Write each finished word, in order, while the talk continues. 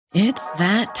It's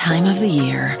that time of the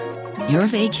year. Your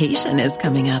vacation is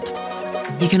coming up.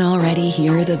 You can already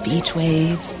hear the beach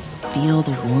waves, feel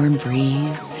the warm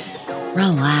breeze,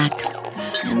 relax,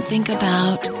 and think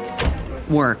about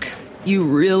work. You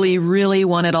really, really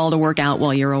want it all to work out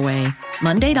while you're away.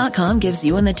 Monday.com gives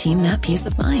you and the team that peace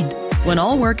of mind. When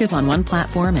all work is on one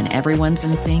platform and everyone's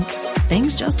in sync,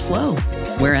 things just flow.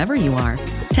 Wherever you are,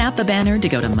 tap the banner to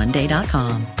go to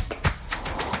Monday.com.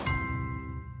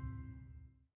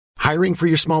 Hiring for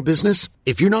your small business?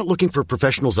 If you're not looking for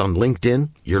professionals on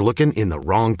LinkedIn, you're looking in the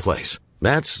wrong place.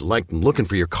 That's like looking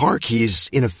for your car keys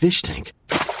in a fish tank.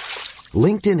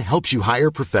 LinkedIn helps you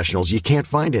hire professionals you can't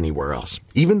find anywhere else,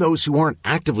 even those who aren't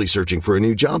actively searching for a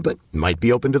new job but might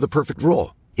be open to the perfect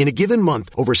role. In a given month,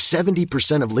 over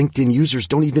 70% of LinkedIn users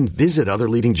don't even visit other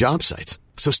leading job sites.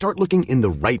 So start looking in the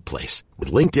right place.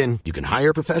 With LinkedIn, you can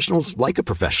hire professionals like a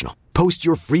professional. Post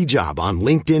your free job on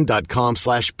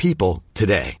linkedin.com/people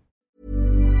today.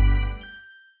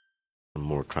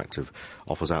 More attractive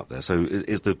offers out there. So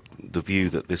is the view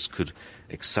that this could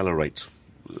accelerate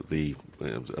the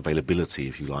availability,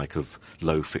 if you like, of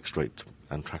low fixed rate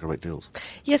and tracker rate deals?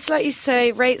 Yes, like you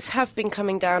say, rates have been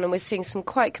coming down and we're seeing some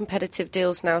quite competitive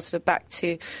deals now, sort of back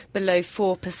to below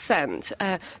 4%.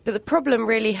 But the problem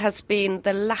really has been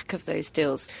the lack of those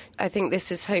deals. I think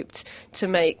this is hoped to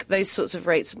make those sorts of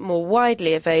rates more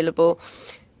widely available.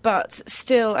 But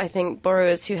still, I think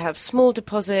borrowers who have small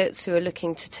deposits, who are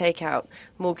looking to take out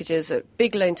mortgages at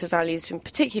big loan-to-values, and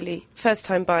particularly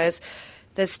first-time buyers,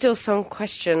 there's still some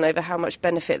question over how much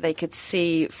benefit they could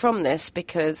see from this,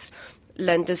 because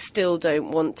lenders still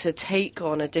don't want to take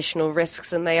on additional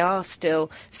risks and they are still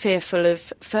fearful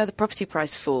of further property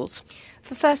price falls.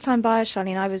 For first-time buyers,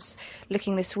 Charlene, I was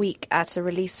looking this week at a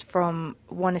release from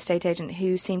one estate agent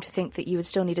who seemed to think that you would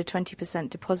still need a 20%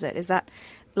 deposit. Is that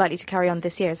likely to carry on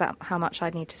this year? Is that how much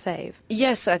I'd need to save?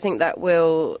 Yes, I think that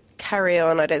will carry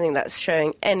on. I don't think that's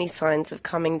showing any signs of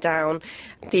coming down.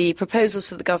 The proposals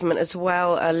for the government as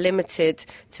well are limited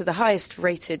to the highest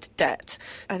rated debt.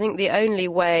 I think the only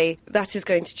way that is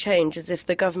going to change is if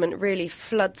the government really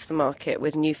floods the market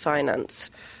with new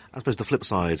finance. I suppose the flip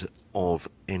side of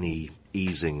any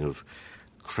easing of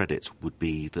credit would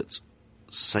be that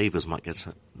savers might get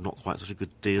not quite such a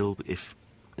good deal if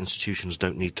institutions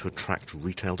don't need to attract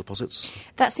retail deposits.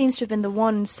 That seems to have been the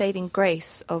one saving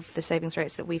grace of the savings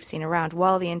rates that we've seen around.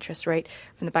 While the interest rate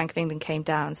from the Bank of England came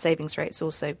down, savings rates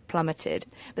also plummeted.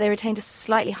 But they retained a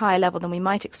slightly higher level than we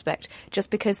might expect, just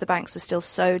because the banks are still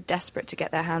so desperate to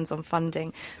get their hands on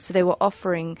funding. So they were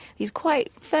offering these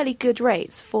quite fairly good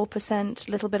rates, 4%,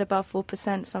 a little bit above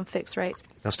 4%, some fixed rates.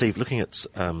 Now, Steve, looking at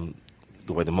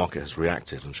the way the market has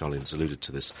reacted, and Charlene's alluded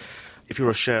to this, if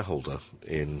you're a shareholder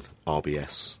in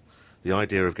RBS, the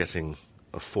idea of getting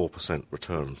a 4%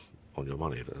 return on your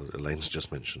money, that Elaine's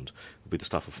just mentioned, would be the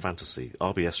stuff of fantasy.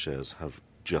 RBS shares have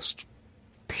just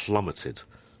plummeted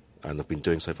and have been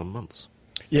doing so for months.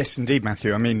 Yes, indeed,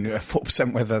 Matthew. I mean,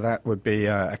 4%, whether that would be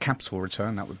a capital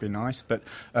return, that would be nice, but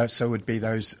so would be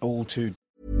those all too.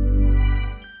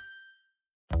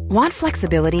 Want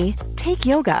flexibility? Take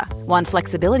yoga. Want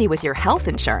flexibility with your health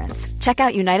insurance? Check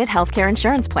out United Healthcare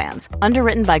Insurance Plans.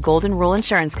 Underwritten by Golden Rule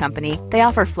Insurance Company, they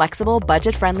offer flexible,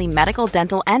 budget-friendly medical,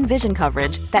 dental, and vision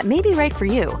coverage that may be right for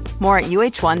you. More at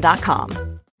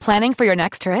uh1.com. Planning for your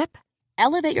next trip?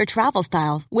 Elevate your travel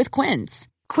style with Quince.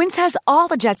 Quince has all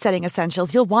the jet-setting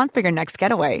essentials you'll want for your next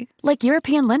getaway, like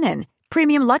European linen,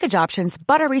 premium luggage options,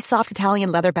 buttery soft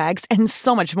Italian leather bags, and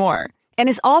so much more. And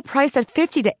is all priced at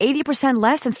 50 to 80%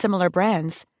 less than similar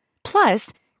brands.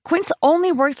 Plus, Quince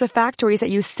only works with factories that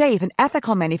use safe and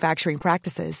ethical manufacturing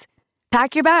practices.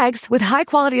 Pack your bags with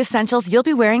high-quality essentials you'll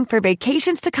be wearing for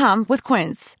vacations to come with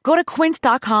Quince. Go to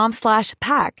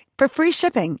quince.com/pack for free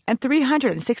shipping and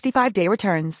 365-day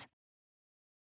returns.